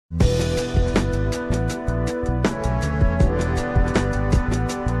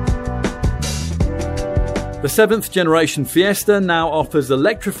The 7th generation Fiesta now offers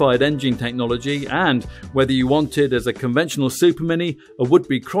electrified engine technology, and whether you want it as a conventional super mini, a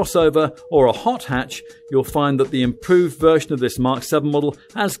would-be crossover or a hot hatch, you'll find that the improved version of this Mark 7 model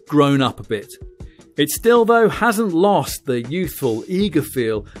has grown up a bit. It still, though, hasn't lost the youthful, eager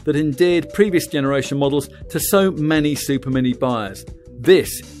feel that endeared previous generation models to so many super mini buyers. This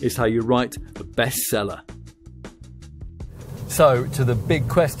is how you write a bestseller. So, to the big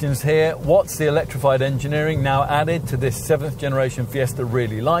questions here, what's the electrified engineering now added to this 7th generation Fiesta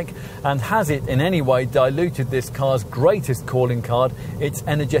really like? And has it in any way diluted this car's greatest calling card, its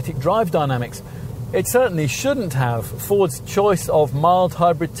energetic drive dynamics? It certainly shouldn't have. Ford's choice of mild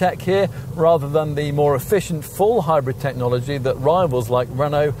hybrid tech here, rather than the more efficient full hybrid technology that rivals like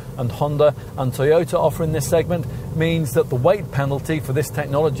Renault and Honda and Toyota offer in this segment, means that the weight penalty for this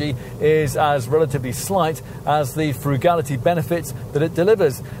technology is as relatively slight as the frugality benefits that it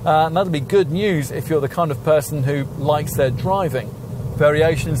delivers. And that'll be good news if you're the kind of person who likes their driving.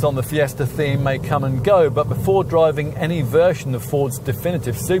 Variations on the Fiesta theme may come and go, but before driving any version of Ford's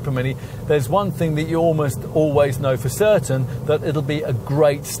definitive Super Mini, there's one thing that you almost always know for certain, that it'll be a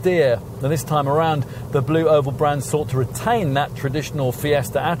great steer. Now this time around, the Blue Oval brand sought to retain that traditional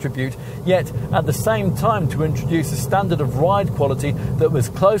Fiesta attribute, yet at the same time to introduce a standard of ride quality that was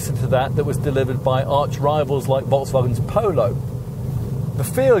closer to that was delivered by arch rivals like Volkswagen's Polo. The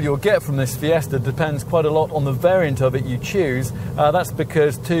feel you'll get from this Fiesta depends quite a lot on the variant of it you choose. That's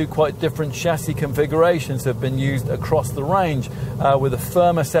because two quite different chassis configurations have been used across the range, with a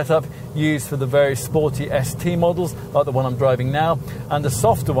firmer setup used for the very sporty ST models, like the one I'm driving now, and a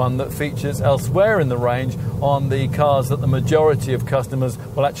softer one that features elsewhere in the range on the cars that the majority of customers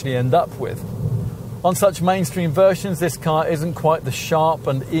will actually end up with. On such mainstream versions, this car isn't quite the sharp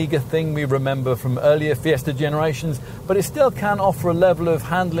and eager thing we remember from earlier Fiesta generations, but it still can offer a level of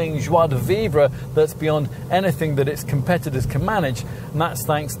handling joie de vivre that's beyond anything that its competitors can manage, and that's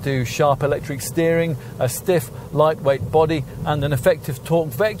thanks to sharp electric steering, a stiff, lightweight body, and an effective torque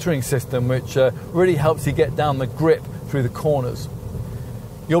vectoring system which really helps you get down the grip through the corners.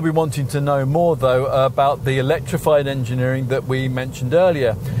 You'll be wanting to know more, though, about the electrified engineering that we mentioned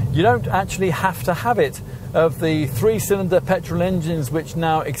earlier. You don't actually have to have it. Of the 3-cylinder petrol engines which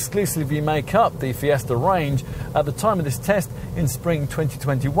now exclusively make up the Fiesta range, at the time of this test in spring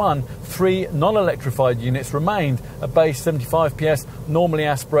 2021, 3 non-electrified units remained: a base 75 PS normally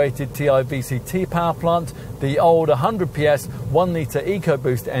aspirated TI VCT power plant, the old 100 PS 1-litre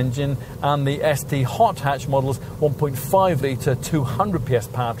EcoBoost engine, and the ST hot hatch model's 1.5-litre 200 PS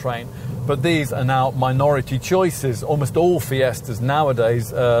powertrain. But these are now minority choices. Almost all Fiestas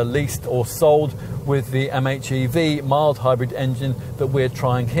nowadays leased or sold with the MHEV mild hybrid engine that we're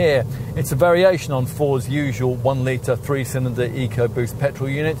trying here. It's a variation on Ford's usual 1-litre 3-cylinder EcoBoost petrol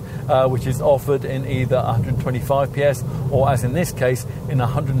unit, which is offered in either 125 PS or, as in this case, in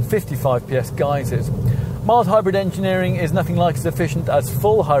 155 PS guises. Mild hybrid engineering is nothing like as efficient as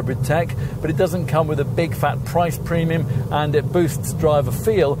full hybrid tech, but it doesn't come with a big fat price premium, and it boosts driver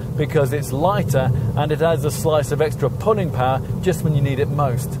feel because it's lighter and it adds a slice of extra pulling power just when you need it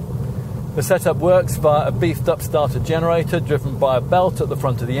most. The setup works via a beefed up starter generator driven by a belt at the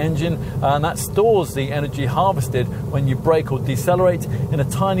front of the engine, and that stores the energy harvested when you brake or decelerate in a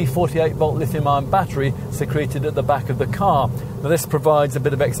tiny 48 volt lithium ion battery secreted at the back of the car. Now, this provides a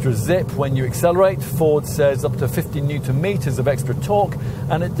bit of extra zip when you accelerate. Ford says up to 50 Newton meters of extra torque,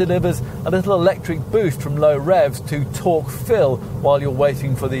 and it delivers a little electric boost from low revs to torque fill while you're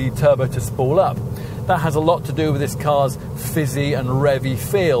waiting for the turbo to spool up. That has a lot to do with this car's fizzy and revvy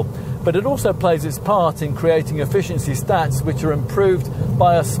feel. But it also plays its part in creating efficiency stats which are improved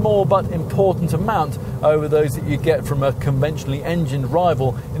by a small but important amount over those that you get from a conventionally engined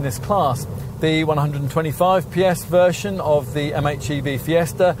rival in this class. The 125 PS version of the MHEV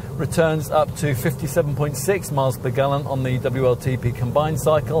Fiesta returns up to 57.6 miles per gallon on the WLTP combined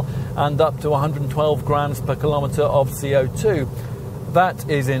cycle and up to 112 grams per kilometre of CO2. That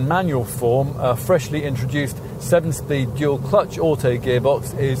is in manual form. A freshly introduced 7-speed dual clutch auto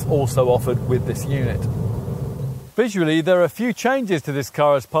gearbox is also offered with this unit. Visually, there are a few changes to this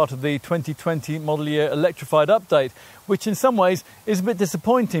car as part of the 2020 model year electrified update, which in some ways is a bit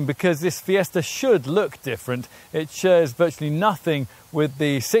disappointing because this Fiesta should look different. It shares virtually nothing with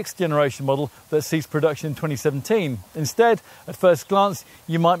the 6th generation model that ceased production in 2017. Instead, at first glance,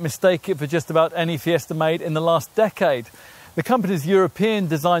 you might mistake it for just about any Fiesta made in the last decade. The company's European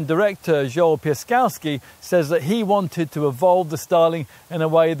design director, Joel Piaskowski, says that he wanted to evolve the styling in a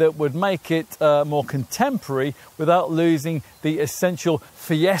way that would make it more contemporary without losing the essential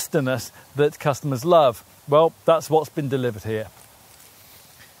Fiesta-ness that customers love. Well, that's what's been delivered here.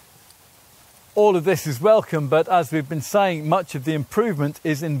 All of this is welcome, but as we've been saying, much of the improvement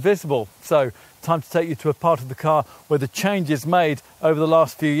is invisible. So, time to take you to a part of the car where the changes made over the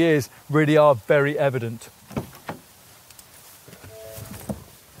last few years really are very evident.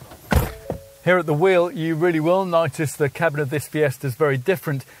 Here at the wheel, you really will notice the cabin of this Fiesta is very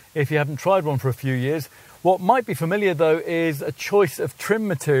different if you haven't tried one for a few years. What might be familiar though is a choice of trim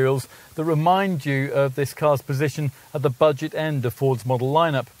materials that remind you of this car's position at the budget end of Ford's model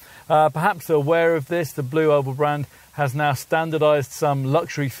lineup. Perhaps aware of this, the Blue Oval brand has now standardised some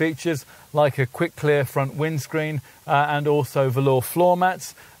luxury features like a quick clear front windscreen and also velour floor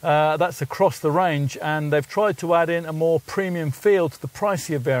mats. That's across the range, and they've tried to add in a more premium feel to the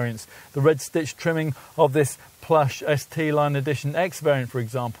pricier variants, the red stitch trimming of this plush ST Line Edition X variant, for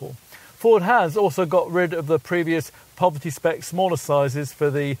example. Ford has also got rid of the previous poverty spec smaller sizes for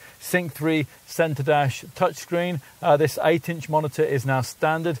the Sync 3 centre dash touchscreen. This 8-inch monitor is now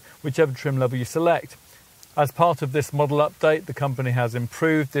standard, whichever trim level you select. As part of this model update, the company has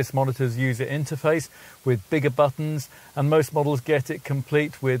improved this monitor's user interface with bigger buttons, and most models get it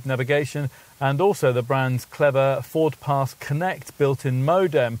complete with navigation and also the brand's clever Ford Pass Connect built-in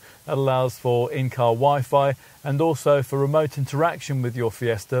modem that allows for in-car Wi-Fi and also for remote interaction with your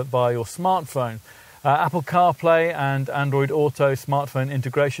Fiesta via your smartphone. Apple CarPlay and Android Auto smartphone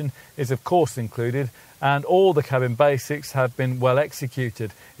integration is of course included, and all the cabin basics have been well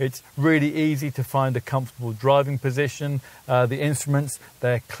executed. It's really easy to find a comfortable driving position. The instruments,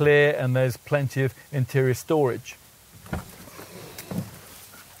 they're clear, and there's plenty of interior storage.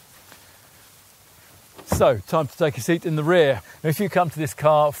 So, time to take a seat in the rear. Now, if you come to this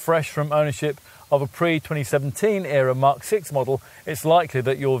car fresh from ownership of a pre-2017 era Mark VI model, it's likely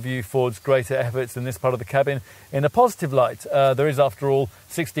that you'll view Ford's greater efforts in this part of the cabin in a positive light. There is, after all,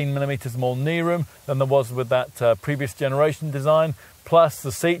 16mm more knee room than there was with that previous generation design. Plus,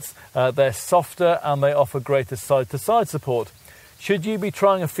 the seats, they're softer and they offer greater side-to-side support. Should you be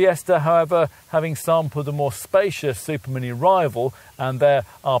trying a Fiesta, however, having sampled a more spacious Super Mini rival, and there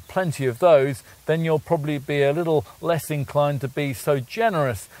are plenty of those, then you'll probably be a little less inclined to be so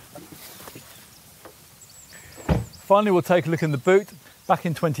generous. Finally, we'll take a look in the boot. Back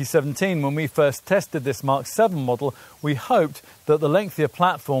in 2017, when we first tested this Mark VII model, we hoped that the lengthier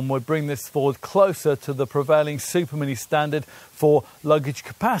platform would bring this Ford closer to the prevailing Super Mini standard for luggage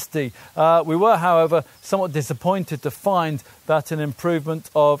capacity. We were, however, somewhat disappointed to find that an improvement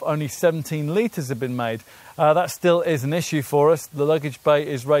of only 17 litres had been made. That still is an issue for us. The luggage bay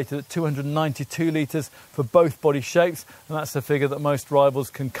is rated at 292 litres for both body shapes, and that's a figure that most rivals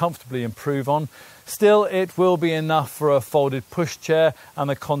can comfortably improve on. Still, it will be enough for a folded pushchair and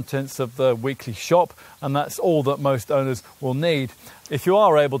the contents of the weekly shop, and that's all that most owners will need. If you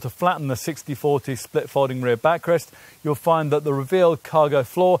are able to flatten the 60/40 split folding rear backrest, you'll find that the revealed cargo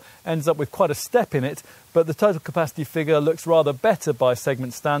floor ends up with quite a step in it, but the total capacity figure looks rather better by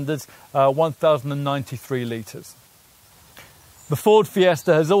segment standards, 1,093 litres. The Ford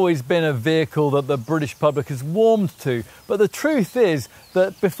Fiesta has always been a vehicle that the British public has warmed to, but the truth is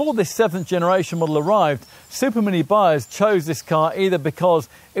that before this 7th generation model arrived, Super Mini buyers chose this car either because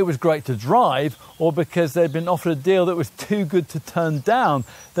it was great to drive or because they'd been offered a deal that was too good to turn down.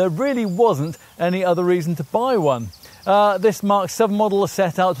 There really wasn't any other reason to buy one. This Mark VII model is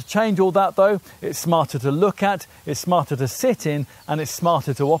set out to change all that though. It's smarter to look at, it's smarter to sit in, and it's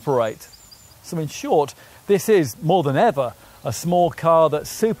smarter to operate. So in short, this is more than ever a small car that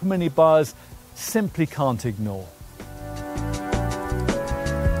Super Mini buyers simply can't ignore.